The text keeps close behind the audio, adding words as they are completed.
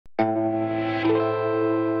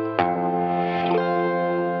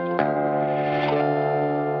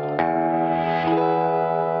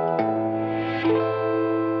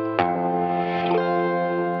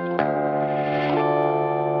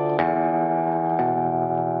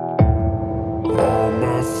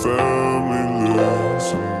my family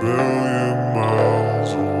lives a million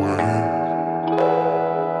miles away.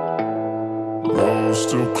 Though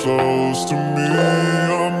still close to me,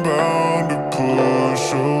 I'm bound to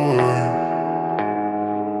push away.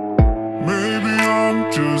 Maybe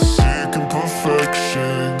I'm just seeking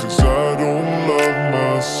perfection, 'cause I don't love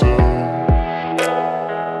myself.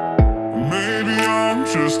 Maybe I'm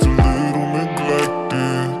just a little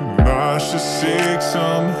neglected, and I should seek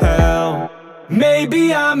some help.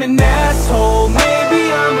 Maybe I'm an asshole, maybe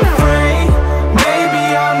I'm afraid, maybe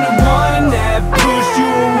I'm the one that pushed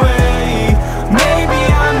you away. Maybe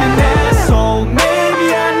I'm an asshole, maybe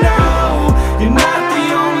I know you're not the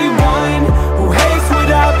only one who hates what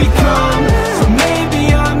I've become. So maybe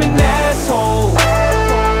I'm an asshole.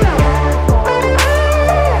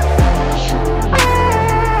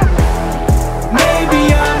 Maybe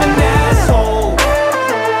I'm an asshole.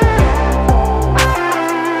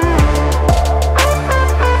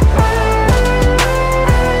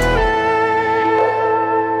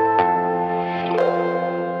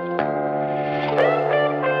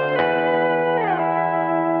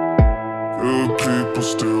 Good people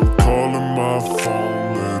still calling my phone,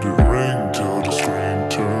 let it ring till the screen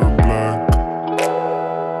turn black.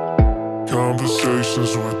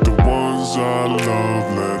 Conversations with the ones I love,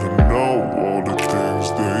 let them know all the things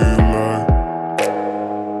they lack.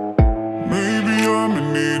 Maybe I'm in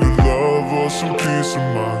need of love or some peace of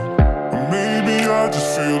mind, or maybe I just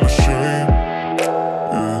feel ashamed,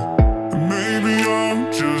 yeah. And maybe I'm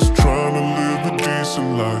just trying to live a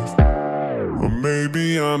decent life, or maybe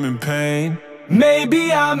I'm in pain.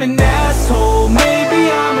 Maybe I'm an asshole, maybe